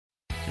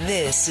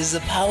This is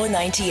a Power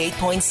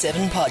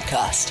 98.7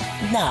 podcast.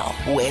 Now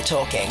we're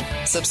talking.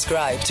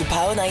 Subscribe to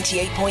Power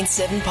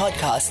 98.7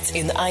 podcasts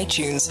in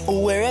iTunes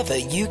or wherever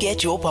you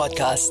get your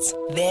podcasts.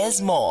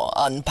 There's more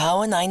on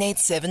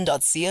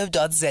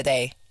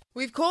power987.co.za.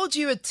 We've called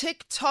you a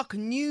TikTok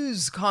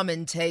news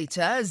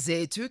commentator,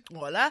 Zethu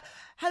Xhola.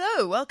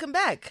 Hello, welcome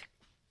back.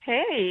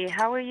 Hey,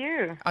 how are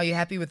you? Are you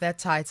happy with that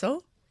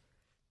title?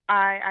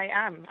 I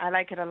am. I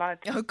like it a lot.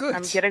 Oh, good.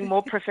 I'm getting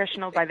more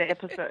professional by the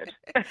episode.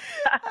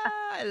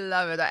 I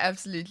love it. I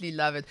absolutely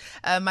love it.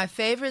 My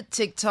favorite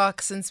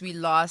TikTok since we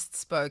last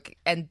spoke,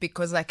 and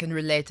because I can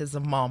relate as a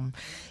mom,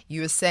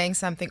 you were saying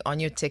something on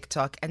your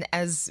TikTok, and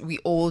as we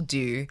all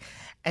do,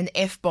 an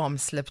F-bomb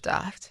slipped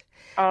out.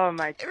 Oh,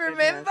 my goodness.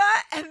 Remember?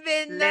 And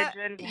then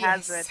legend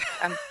has it.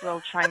 I'm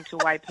still trying to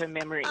wipe her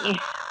memory.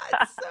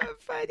 It's so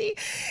funny.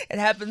 It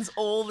happens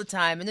all the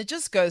time. And it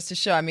just goes to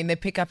show, I mean, they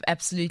pick up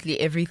absolutely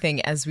everything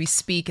as we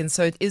speak. And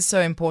so it is so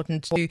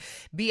important to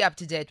be up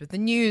to date with the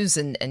news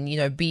and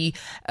be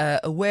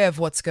aware of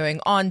what's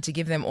going on, to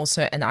give them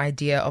also an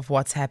idea of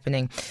what's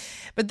happening.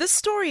 But this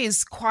story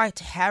is quite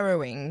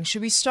harrowing.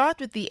 Should we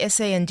start with the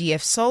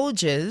SANDF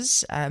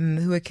soldiers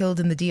who were killed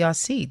in the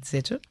DRC,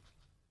 Zethu?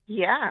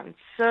 Yeah,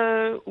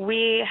 so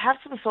we have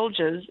some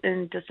soldiers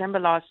in December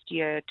last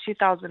year,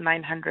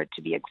 2,900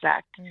 to be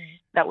exact,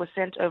 that were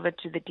sent over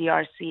to the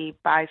DRC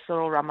by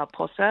Cyril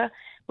Ramaphosa,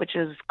 which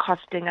is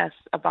costing us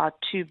about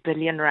 2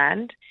 billion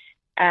rand.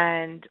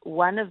 And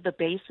one of the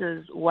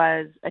bases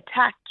was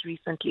attacked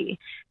recently,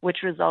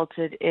 which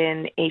resulted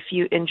in a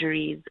few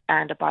injuries,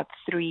 and about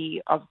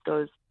 3 of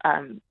those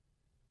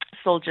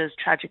soldiers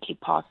tragically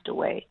passed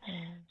away.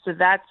 So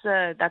that's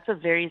a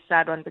very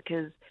sad one,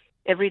 because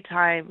every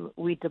time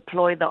we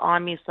deploy the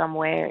army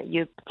somewhere,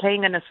 you're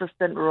playing an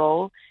assistant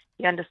role.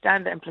 You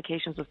understand the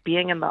implications of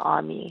being in the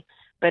army,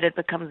 but it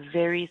becomes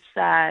very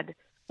sad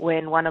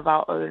when one of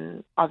our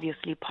own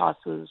obviously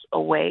passes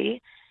away.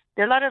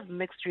 There are a lot of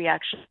mixed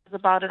reactions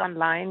about it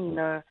online. You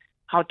know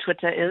how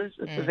Twitter is.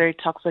 It's a very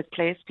toxic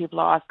place. People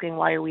are asking,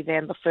 why are we there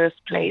in the first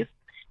place?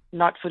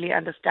 Not fully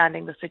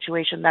understanding the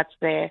situation that's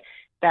there,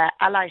 the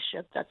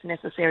allyship that's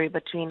necessary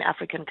between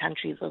African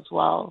countries as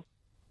well.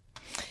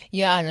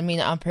 Yeah, and I mean,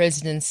 our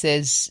president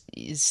says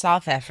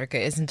South Africa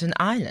isn't an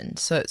island,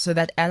 so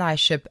that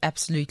allyship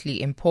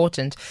absolutely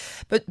important.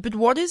 But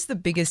what is the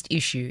biggest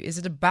issue? Is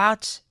it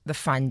about the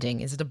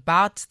funding? Is it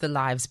about the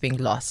lives being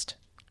lost?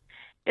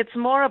 It's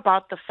more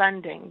about the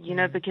funding,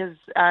 because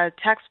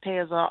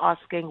taxpayers are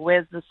asking,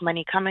 where's this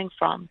money coming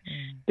from?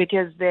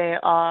 Because there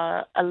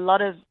are a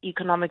lot of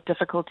economic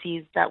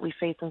difficulties that we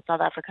face in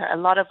South Africa, a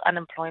lot of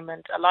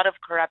unemployment, a lot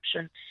of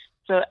corruption.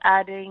 So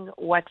adding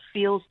what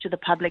feels to the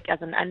public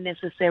as an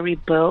unnecessary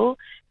bill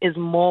is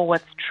more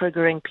what's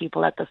triggering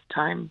people at this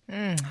time.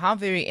 How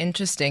very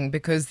interesting,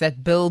 because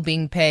that bill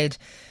being paid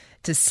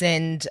to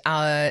send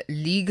our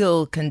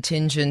legal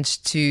contingent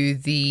to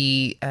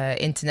the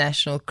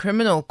international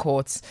criminal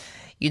courts,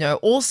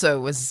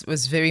 also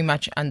was very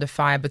much under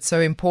fire, but so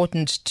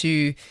important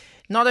to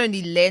not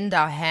only lend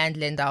our hand,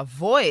 lend our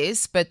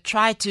voice, but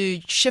try to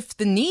shift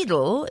the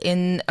needle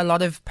in a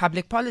lot of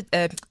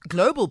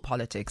global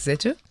politics,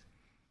 Zethu?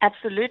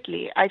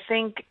 Absolutely. I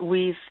think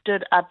we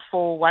stood up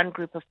for one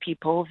group of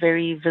people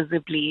very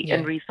visibly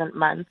in recent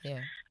months.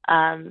 Yeah.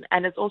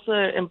 And it's also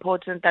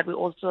important that we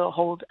also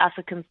hold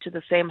Africans to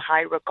the same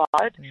high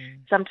regard.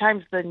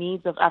 Sometimes the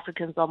needs of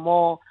Africans are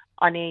more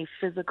on a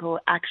physical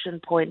action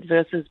point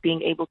versus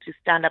being able to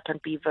stand up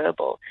and be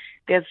verbal.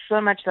 There's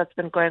so much that's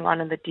been going on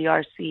in the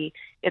DRC.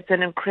 It's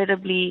an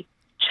incredibly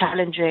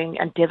challenging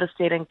and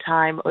devastating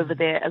time over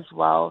there as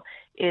well.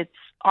 It's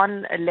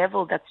on a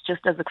level that's just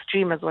as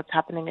extreme as what's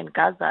happening in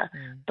Gaza,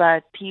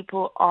 but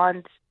people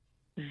aren't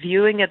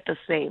viewing it the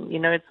same.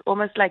 It's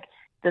almost like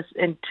this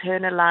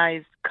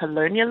internalized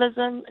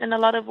colonialism in a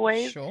lot of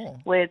ways,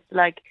 where it's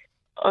like,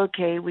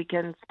 okay, we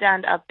can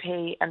stand up,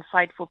 pay, and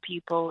fight for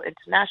people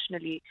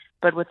internationally,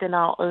 but within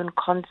our own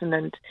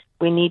continent,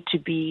 we need to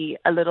be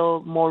a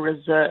little more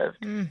reserved.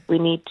 We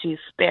need to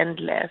spend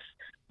less,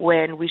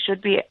 when we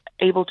should be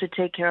able to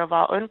take care of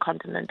our own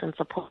continent and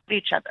support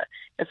each other,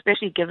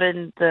 especially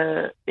given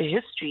the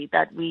history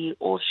that we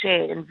all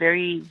share in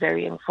very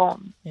varying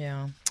forms.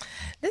 Yeah.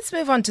 Let's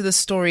move on to the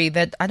story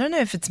that I don't know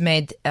if it's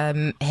made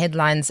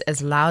headlines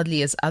as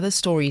loudly as other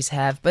stories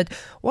have, but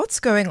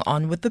what's going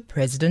on with the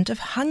president of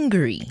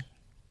Hungary?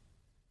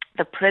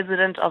 The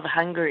president of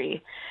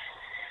Hungary.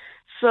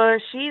 So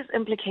she's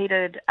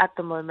implicated at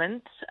the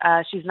moment.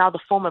 She's now the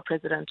former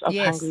president of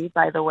Hungary,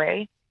 by the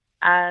way.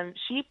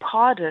 She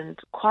pardoned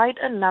quite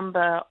a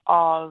number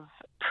of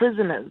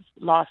prisoners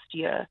last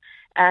year.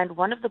 And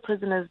one of the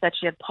prisoners that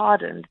she had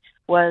pardoned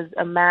was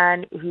a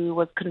man who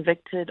was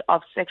convicted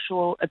of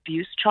sexual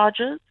abuse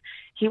charges.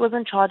 He was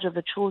in charge of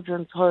a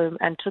children's home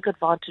and took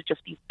advantage of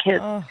these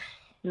kids.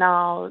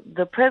 Now,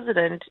 the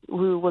president,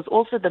 who was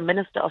also the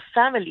Minister of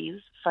Families,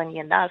 funny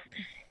enough,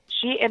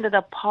 she ended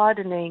up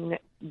pardoning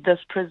this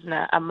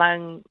prisoner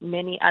among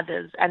many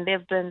others. And there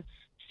have been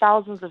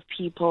thousands of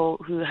people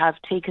who have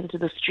taken to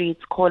the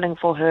streets calling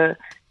for her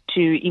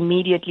to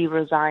immediately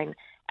resign.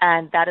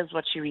 And that is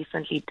what she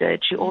recently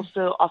did. She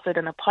also offered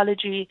an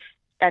apology,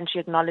 and she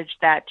acknowledged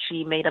that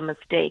she made a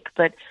mistake.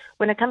 But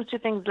when it comes to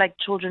things like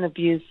children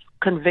abuse,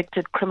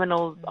 convicted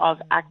criminals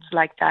of acts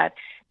like that,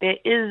 there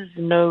is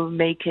no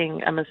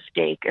making a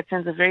mistake. It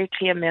sends a very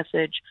clear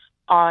message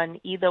on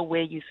either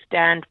where you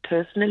stand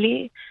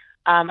personally.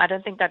 I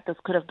don't think that this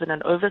could have been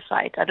an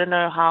oversight. I don't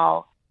know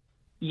how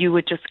you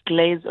would just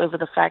glaze over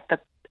the fact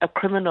that a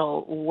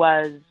criminal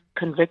was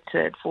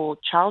convicted for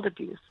child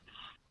abuse.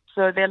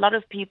 So there are a lot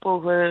of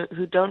people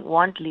who don't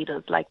want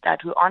leaders like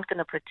that, who aren't going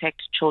to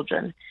protect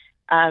children,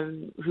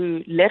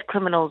 who let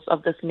criminals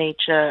of this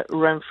nature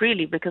roam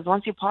freely, because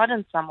once you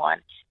pardon someone,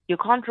 you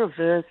can't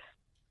reverse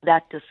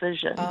that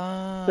decision.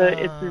 So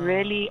it's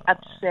really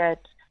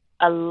upset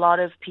a lot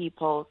of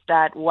people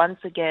that once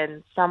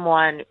again,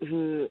 someone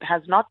who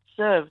has not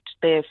served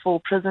their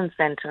full prison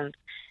sentence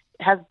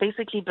has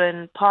basically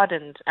been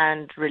pardoned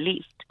and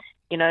released.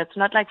 You know, it's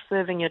not like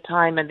serving your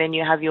time and then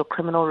you have your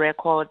criminal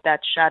record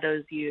that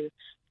shadows you.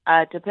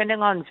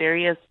 Depending on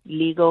various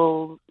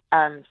legal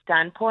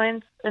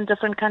standpoints in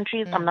different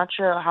countries, I'm not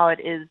sure how it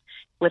is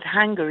with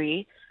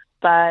Hungary,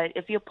 but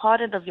if you're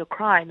pardoned of your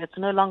crime, it's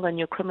no longer on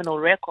your criminal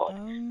record.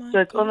 So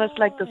it's almost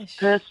like this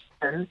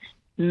person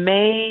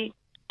may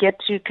get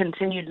to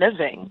continue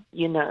living,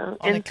 you know,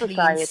 on in a clean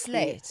society.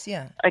 Slate,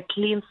 yeah. A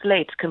clean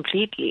slate,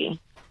 completely.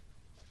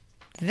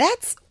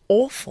 That's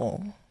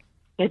awful.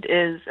 It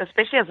is,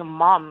 especially as a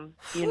mom,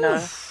 you know.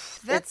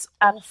 That's it's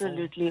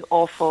absolutely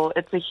awful.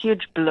 It's a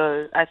huge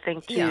blow, I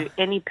think, to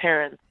any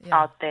parents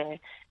out there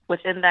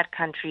within that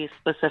country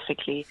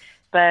specifically.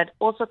 But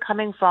also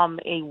coming from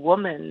a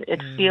woman,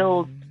 it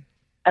feels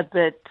a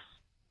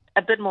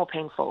bit more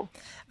painful.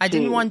 I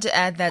didn't want to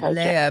add that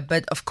layer,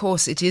 but of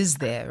course it is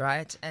there,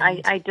 right?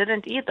 And I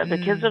didn't either,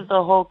 because of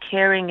the whole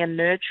caring and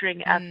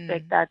nurturing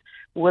aspect that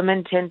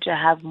women tend to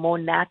have more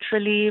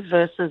naturally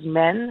versus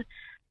men.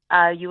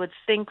 You would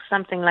think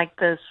something like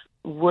this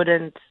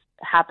wouldn't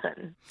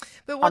happen.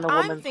 But what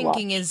I'm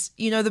thinking is,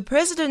 you know, the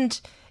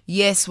president,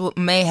 yes,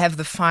 may have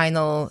the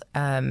final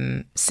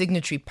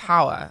signatory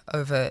power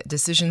over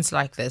decisions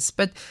like this,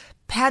 but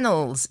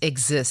panels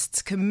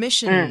exist,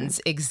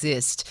 commissions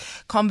exist,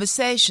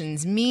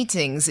 conversations,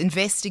 meetings,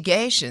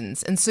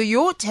 investigations. And so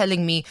you're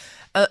telling me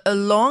a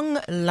long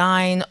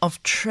line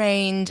of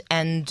trained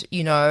and,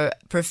 you know,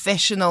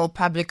 professional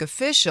public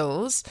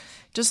officials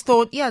just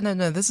thought,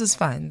 this is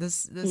fine.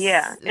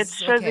 It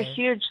shows a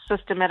huge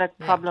systematic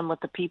problem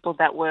with the people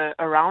that were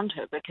around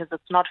her, because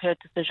it's not her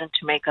decision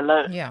to make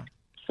alone. Yeah.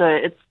 So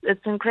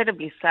it's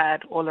incredibly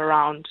sad all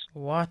around.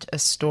 What a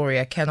story.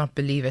 I cannot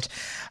believe it.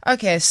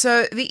 Okay,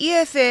 so the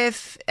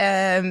EFF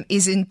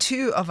is in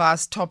two of our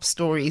top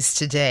stories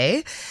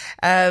today.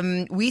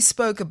 We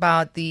spoke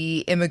about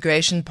the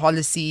immigration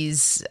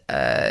policies,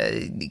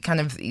 kind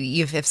of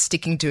the EFF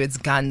sticking to its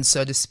guns,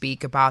 so to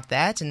speak, about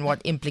that and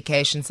what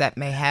implications that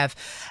may have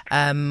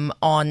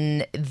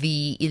on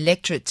the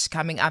electorate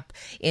coming up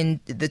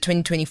in the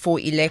 2024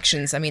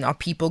 elections. I mean, are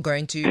people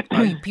going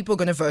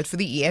to vote for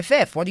the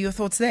EFF? What are your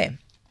thoughts there?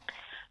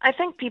 I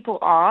think people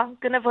are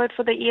going to vote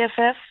for the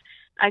EFF.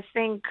 I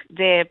think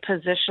their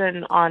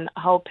position on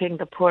helping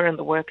the poor and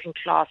the working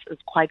class is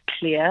quite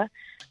clear.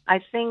 I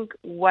think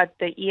what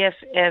the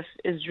EFF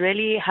is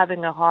really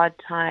having a hard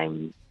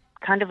time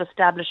kind of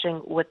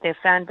establishing with their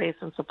fan base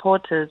and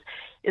supporters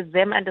is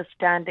them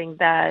understanding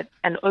that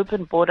an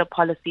open border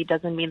policy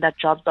doesn't mean that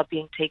jobs are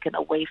being taken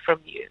away from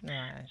you.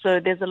 Right. So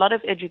there's a lot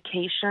of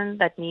education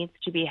that needs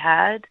to be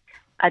had.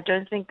 I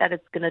don't think that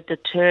it's going to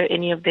deter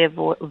any of their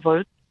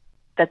votes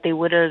that they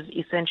would have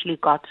essentially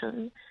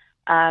gotten.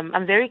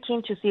 I'm very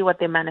keen to see what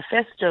their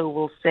manifesto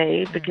will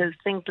say, because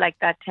things like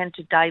that tend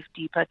to dive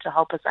deeper to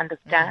help us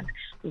understand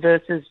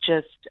versus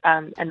just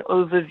an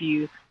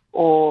overview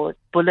or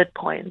bullet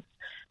points.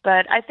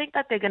 But I think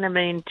that they're going to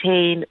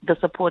maintain the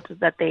supporters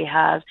that they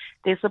have.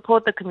 They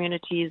support the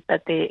communities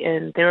that they're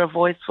in. They're a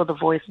voice for the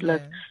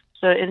voiceless. Yeah.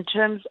 So in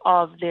terms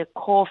of their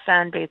core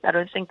fan base, I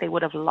don't think they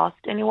would have lost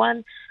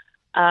anyone.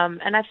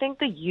 And I think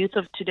the youth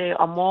of today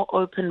are more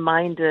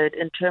open-minded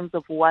in terms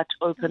of what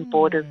open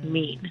borders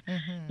mean.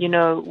 You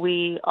know,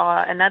 we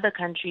are another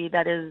country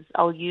that is,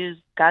 I'll use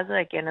Gaza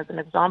again as an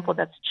example,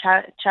 that's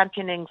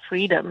championing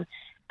freedom,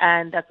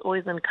 and that's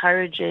always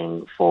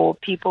encouraging for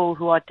people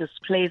who are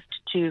displaced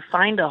to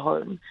find a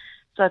home.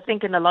 So I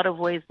think in a lot of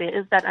ways there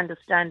is that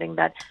understanding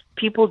that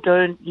people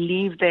don't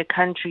leave their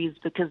countries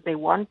because they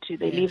want to.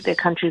 They leave their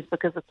countries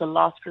because it's a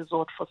last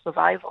resort for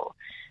survival.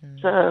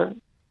 So,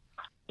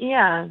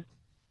 yeah.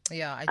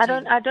 Yeah,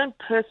 I don't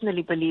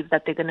personally believe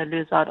that they're going to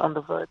lose out on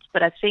the votes,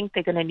 but I think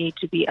they're going to need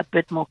to be a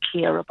bit more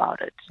clear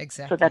about it.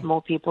 Exactly. So that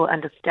more people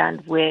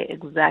understand where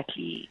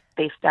exactly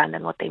they stand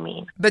and what they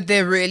mean. But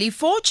they're really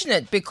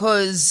fortunate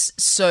because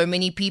so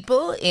many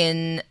people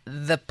in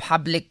the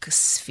public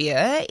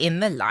sphere,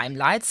 in the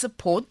limelight,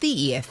 support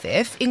the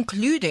EFF,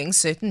 including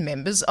certain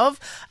members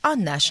of our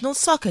national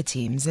soccer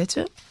team,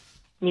 Zethu.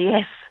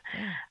 Yes.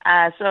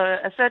 So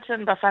a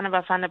certain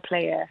Bafana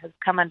player has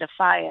come under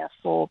fire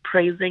for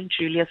praising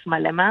Julius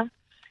Malema.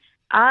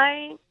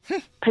 I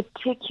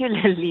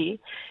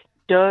particularly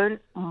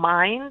don't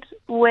mind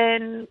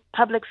when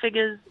public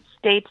figures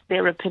state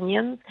their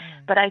opinions,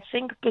 but I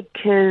think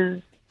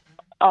because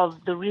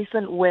of the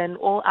recent win,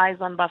 all eyes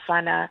on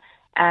Bafana,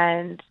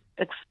 and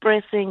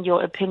expressing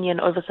your opinion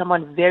over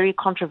someone very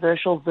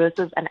controversial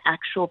versus an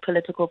actual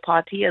political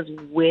party is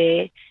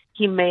where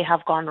he may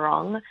have gone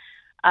wrong.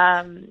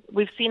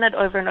 We've seen it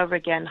over and over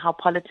again, how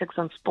politics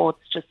and sports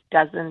just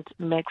doesn't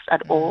mix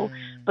at all.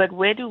 But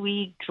where do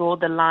we draw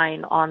the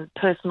line on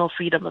personal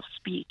freedom of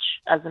speech,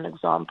 as an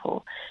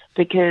example?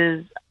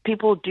 Because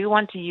people do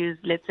want to use,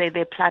 let's say,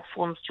 their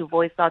platforms to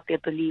voice out their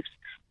beliefs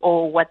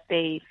or what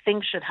they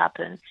think should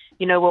happen.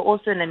 You know, we're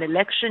also in an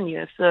election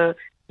year, so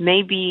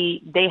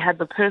maybe they had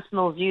the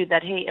personal view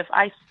that, hey, if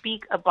I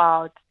speak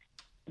about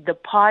the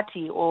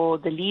party or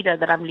the leader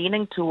that I'm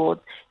leaning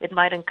towards, it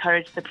might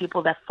encourage the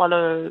people that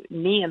follow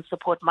me and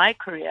support my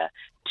career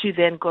to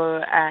then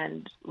go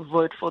and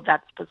vote for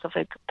that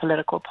specific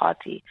political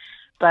party.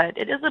 But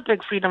it is a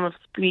big freedom of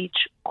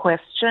speech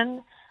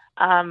question.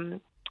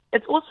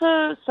 It's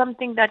also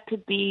something that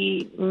could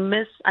be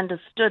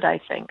misunderstood, I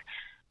think.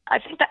 I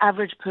think the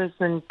average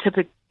person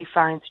typically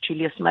finds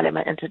Julius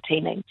Malema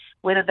entertaining,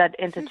 whether that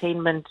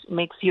entertainment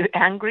makes you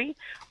angry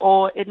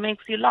or it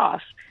makes you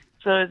laugh.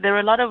 So there are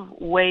a lot of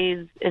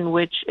ways in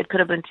which it could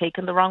have been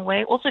taken the wrong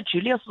way. Also,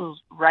 Julius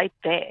was right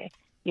there.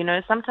 You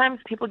know, sometimes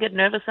people get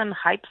nervous and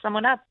hype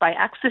someone up by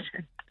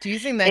accident. Do you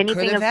think that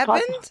could have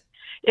happened? Possible.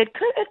 It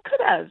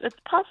could have. It's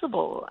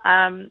possible.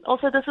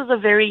 Also, this is a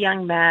very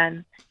young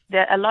man.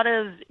 There a lot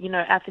of,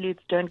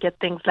 athletes don't get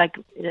things like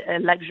a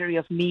luxury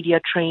of media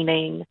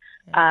training,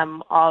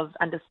 of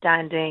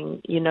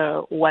understanding,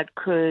 what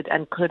could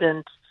and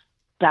couldn't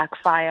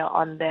backfire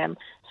on them.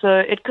 So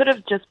it could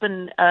have just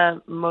been a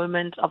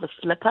moment of a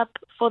slip up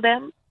for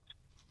them.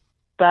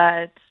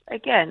 But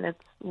again, it's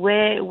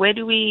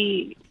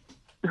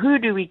who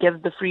do we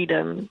give the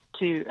freedom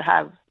to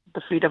have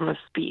the freedom of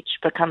speech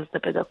becomes the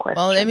bigger question.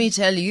 Well, let me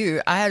tell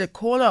you, I had a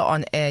caller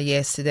on air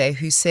yesterday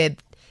who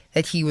said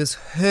that he was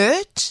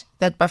hurt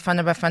that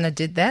Bafana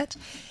did that.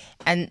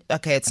 And,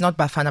 okay, it's not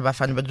Bafana,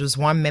 but it was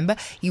one member.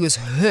 He was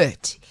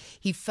hurt.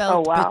 He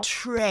felt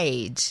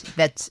betrayed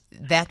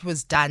that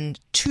was done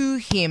to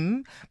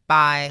him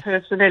by...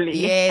 Personally.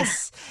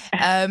 Yes.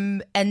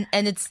 And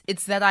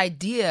it's that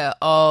idea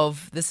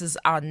of this is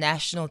our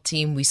national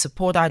team. We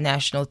support our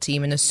national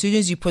team. And as soon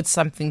as you put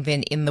something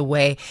then in the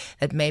way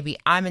that maybe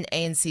I'm an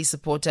ANC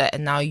supporter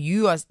and now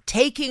you are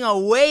taking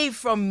away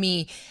from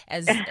me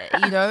as,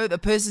 the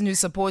person who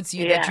supports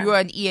you, that you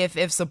are an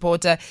EFF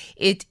supporter,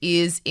 it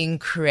is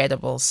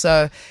incredible.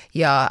 So,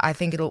 yeah, I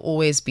think it'll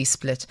always be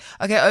split.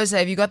 Okay, Osa,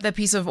 have you got that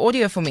piece of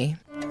audio for me?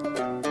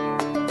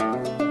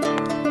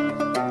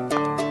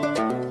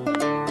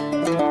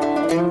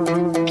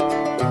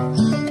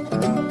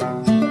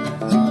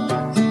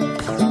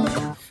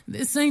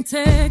 This ain't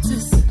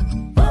Texas,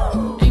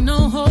 ain't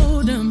no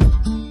hold 'em.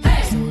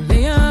 So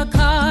lay your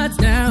cards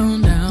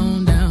down,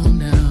 down, down,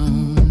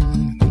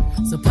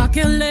 down. So park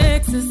your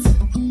Lexus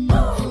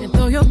and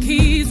throw your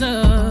keys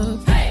up.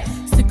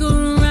 Stick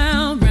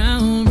around,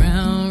 round,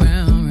 round,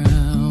 round,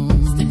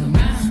 round. Stick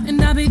around. And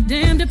I'll be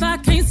damned if I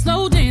can't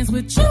slow dance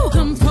with you.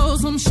 Come pour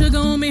some sugar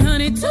on me,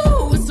 honey,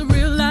 too. It's a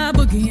real live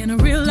boogie and a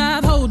real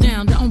live hold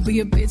down. Don't be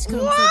a bitch, come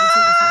take it to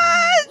the floor.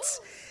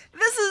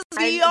 This is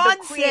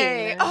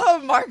Beyonce. Oh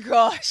my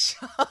gosh.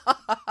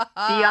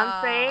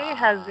 Beyonce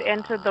has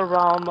entered the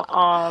realm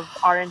of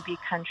R&B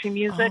country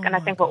music, and I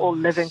think we're all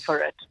living for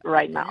it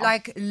right now.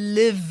 Like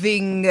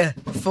living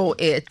for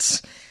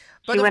it.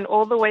 She went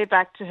all the way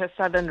back to her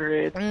southern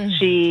roots.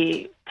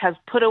 She has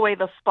put away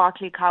the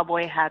sparkly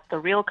cowboy hat. The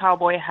real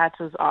cowboy hat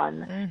is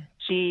on.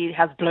 She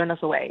has blown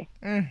us away.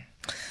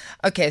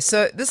 Okay,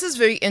 so this is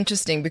very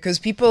interesting because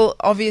people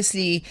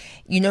obviously,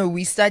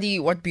 we study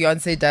what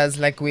Beyonce does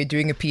like we're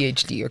doing a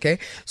PhD, okay?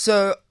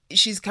 So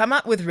she's come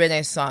up with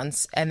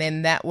Renaissance, and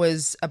then that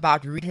was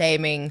about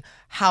reclaiming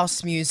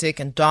house music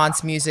and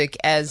dance music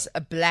as a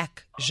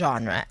black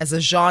genre, as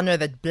a genre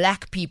that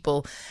black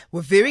people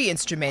were very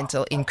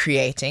instrumental in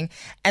creating.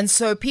 And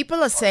so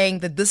people are saying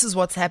that this is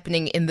what's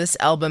happening in this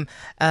album,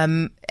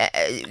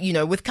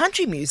 with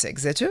country music,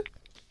 Zethu?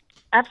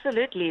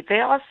 Absolutely.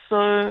 There are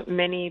so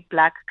many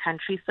black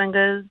country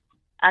singers,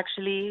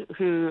 actually,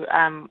 who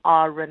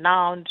are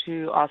renowned,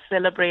 who are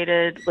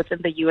celebrated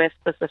within the U.S.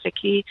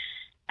 specifically.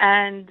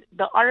 And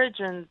the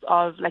origins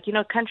of,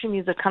 country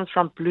music comes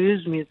from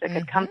blues music.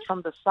 It comes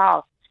from the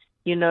South,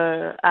 in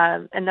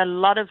a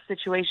lot of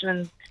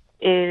situations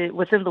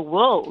within the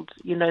world.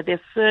 There's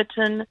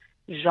certain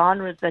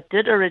genres that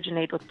did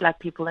originate with black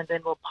people and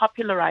then were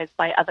popularized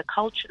by other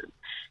cultures.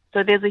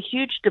 So there's a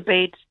huge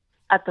debate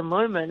at the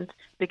moment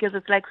because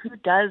it's like, who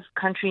does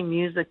country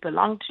music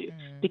belong to?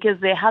 Because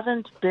there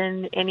haven't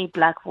been any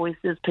black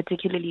voices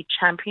particularly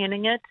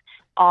championing it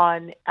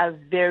on a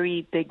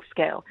very big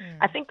scale.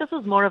 I think this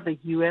is more of a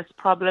U.S.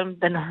 problem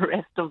than the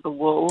rest of the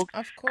world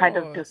kind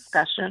of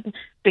discussion,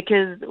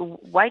 because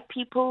white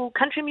people,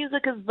 country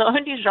music is the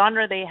only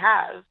genre they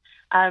have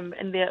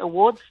in their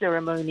award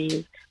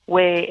ceremonies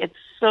where it's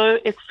so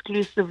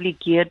exclusively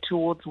geared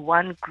towards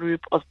one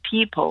group of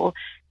people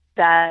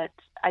that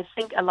I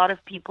think a lot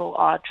of people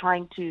are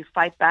trying to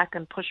fight back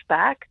and push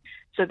back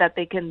so that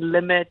they can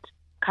limit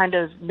kind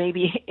of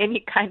maybe any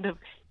kind of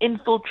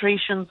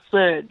infiltration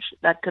surge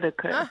that could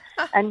occur.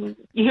 And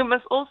you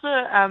must also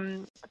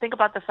think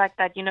about the fact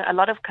that, a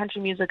lot of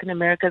country music in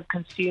America is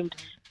consumed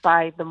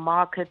by the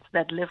markets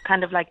that live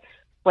kind of like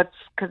what's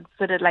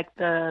considered like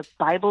the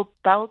Bible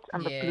Belt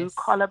and the blue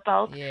collar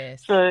belt.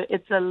 Yes. So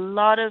it's a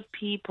lot of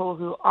people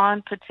who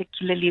aren't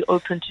particularly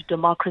open to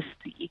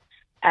democracy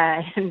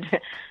and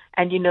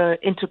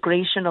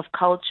integration of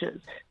cultures.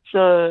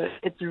 So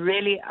it's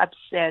really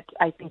upset,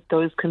 I think,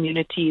 those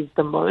communities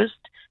the most.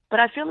 But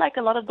I feel like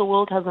a lot of the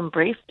world has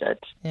embraced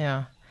it.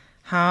 Yeah.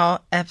 How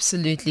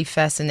absolutely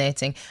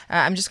fascinating.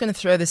 I'm just going to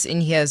throw this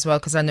in here as well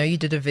because I know you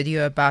did a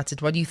video about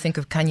it. What do you think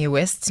of Kanye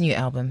West's new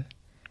album?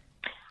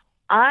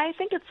 I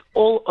think it's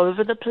all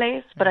over the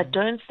place, but I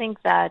don't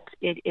think that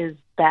it is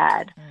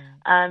bad.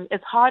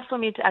 It's hard for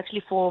me to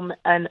actually form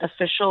an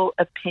official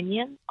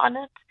opinion on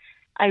it.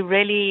 I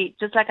really,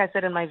 just like I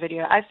said in my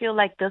video, I feel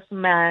like this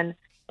man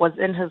was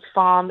in his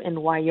farm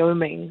in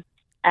Wyoming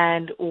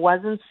and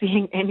wasn't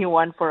seeing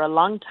anyone for a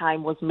long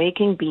time, was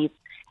making beats,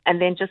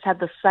 and then just had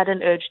the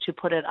sudden urge to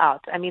put it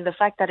out. I mean, the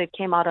fact that it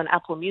came out on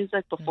Apple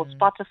Music before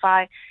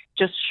Spotify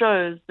just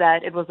shows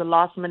that it was a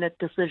last-minute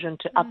decision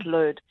to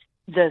upload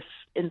this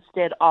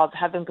instead of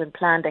having been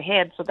planned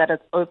ahead so that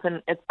it's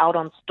out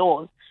on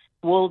stores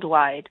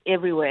worldwide,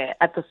 everywhere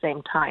at the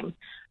same time.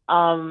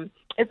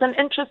 It's an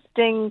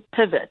interesting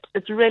pivot.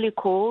 It's really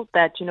cool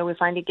that, we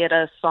finally get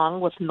a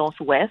song with North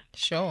West.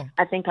 Sure.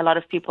 I think a lot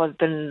of people have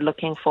been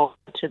looking forward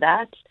to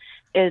that.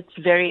 It's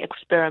very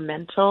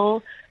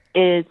experimental.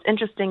 It's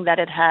interesting that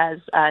it has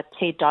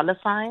Tay Dolla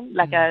 $ign,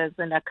 like as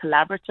in a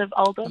collaborative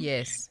album.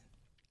 Yes.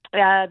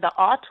 The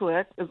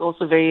artwork is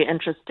also very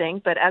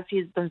interesting, but as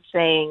he's been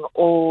saying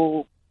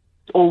all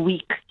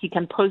week, he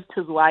can post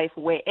his wife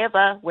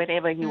wherever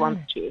he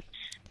wants to.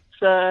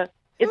 So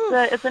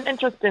it's an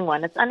interesting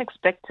one. It's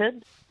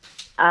unexpected.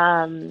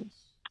 Currently,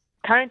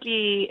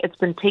 it's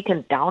been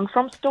taken down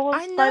from stores,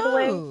 I know. by the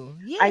way.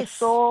 Yes. I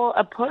saw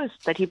a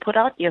post that he put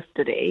out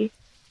yesterday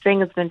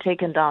saying it's been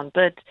taken down,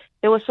 but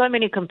there were so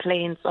many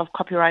complaints of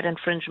copyright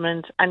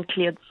infringement,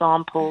 uncleared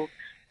samples,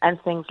 and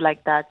things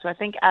like that. So I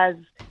think as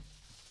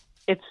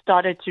it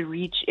started to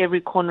reach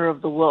every corner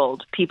of the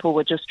world, people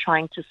were just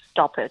trying to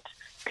stop it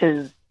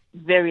because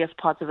various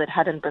parts of it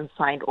hadn't been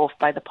signed off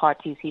by the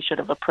parties he should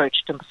have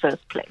approached in the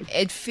first place.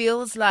 It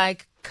feels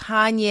like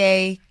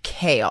Kanye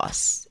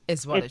chaos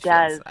is what it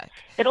does. feels like.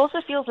 It also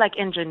feels like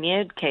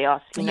engineered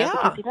chaos,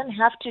 because he didn't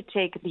have to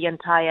take the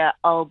entire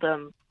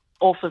album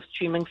off of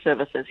streaming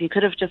services. He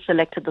could have just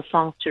selected the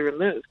songs to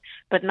remove.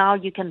 But now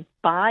you can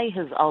buy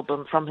his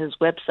album from his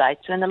website.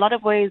 So in a lot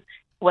of ways,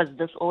 was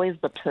this always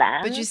the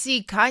plan? But you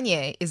see,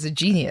 Kanye is a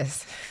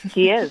genius.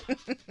 He is.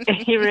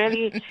 He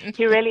really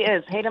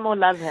is. Hate him or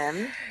love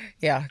him.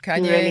 Yeah,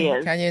 Kanye, he really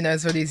is. Kanye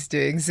knows what he's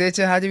doing.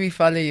 Zetu, how do we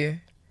follow you?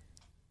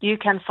 You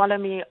can follow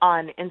me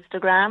on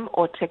Instagram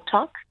or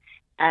TikTok,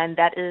 and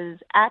that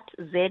is at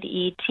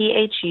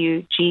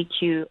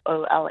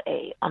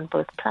ZETHUGQOLA on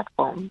both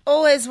platforms.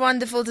 Always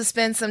wonderful to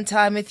spend some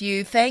time with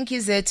you. Thank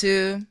you,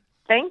 Zetu.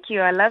 Thank you.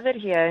 I love it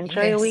here.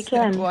 Enjoy your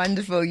weekend.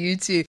 Wonderful. You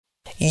too.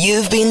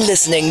 You've been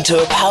listening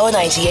to a Power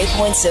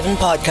 98.7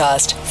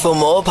 podcast. For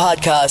more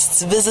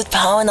podcasts, visit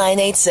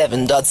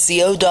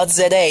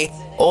power987.co.za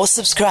or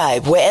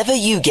subscribe wherever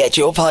you get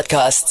your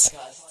podcasts.